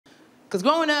Because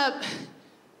growing up,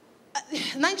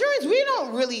 Nigerians, we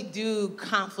don't really do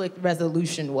conflict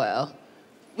resolution well.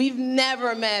 We've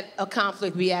never met a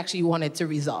conflict we actually wanted to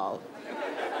resolve.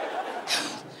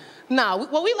 No,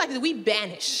 what we like to do, we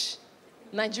banish.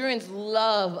 Nigerians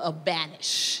love a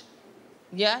banish.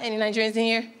 Yeah, any Nigerians in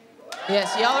here?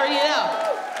 Yes, y'all already know.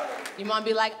 Your mom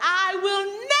be like, I will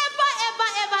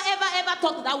never, ever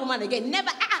talk to that woman again.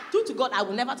 Never, true to God, I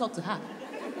will never talk to her.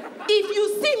 If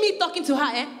you see me talking to her,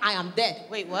 I am dead.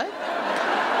 Wait, what?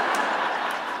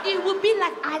 It would be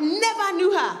like I never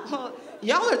knew her. Well,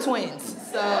 y'all are twins,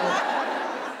 so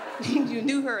you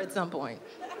knew her at some point.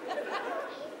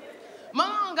 My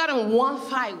mom got in one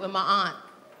fight with my aunt,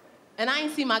 and I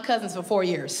ain't seen my cousins for 4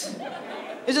 years.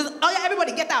 It's just, oh yeah,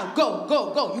 everybody get out, go,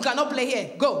 go, go. You cannot play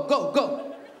here, go, go,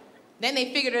 go. Then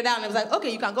they figured it out, and it was like, okay,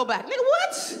 you can go back. Nigga,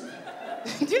 what?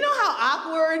 Do you know how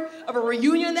awkward of a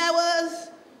reunion that was?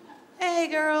 Hey,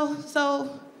 girl,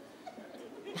 so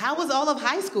how was all of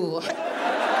high school?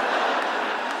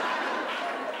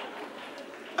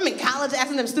 I'm in college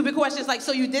asking them stupid questions like,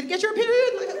 so you did get your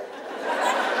period?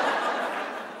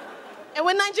 And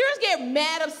when Nigerians get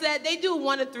mad upset, they do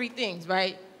one of three things,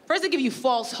 right? First, they give you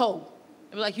false hope.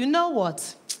 They're like, you know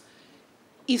what?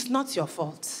 It's not your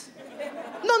fault.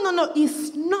 No,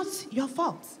 it's not your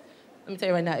fault. Let me tell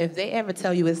you right now, if they ever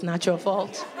tell you it's not your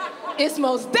fault, it's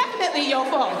most definitely your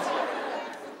fault.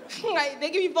 Right? They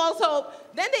give you false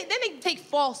hope. Then they take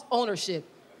false ownership.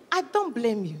 I don't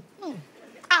blame you.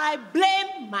 I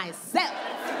blame myself.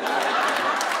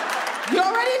 You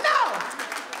already know.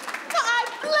 No, I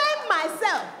blame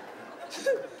myself.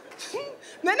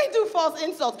 Then they do false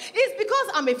insults. It's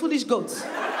because I'm a foolish goat.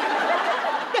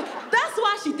 Yeah, that's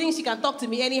why she thinks she can talk to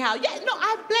me anyhow. Yeah, no,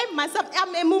 I blame myself.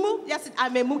 I'm a mumu. Yes,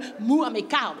 I'm a mumu. Moo, I'm a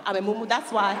cow. I'm a mumu.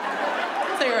 That's why.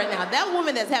 I'll tell you right now, that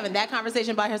woman that's having that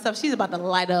conversation by herself, she's about to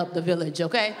light up the village,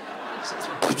 okay?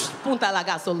 Punta la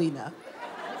gasolina.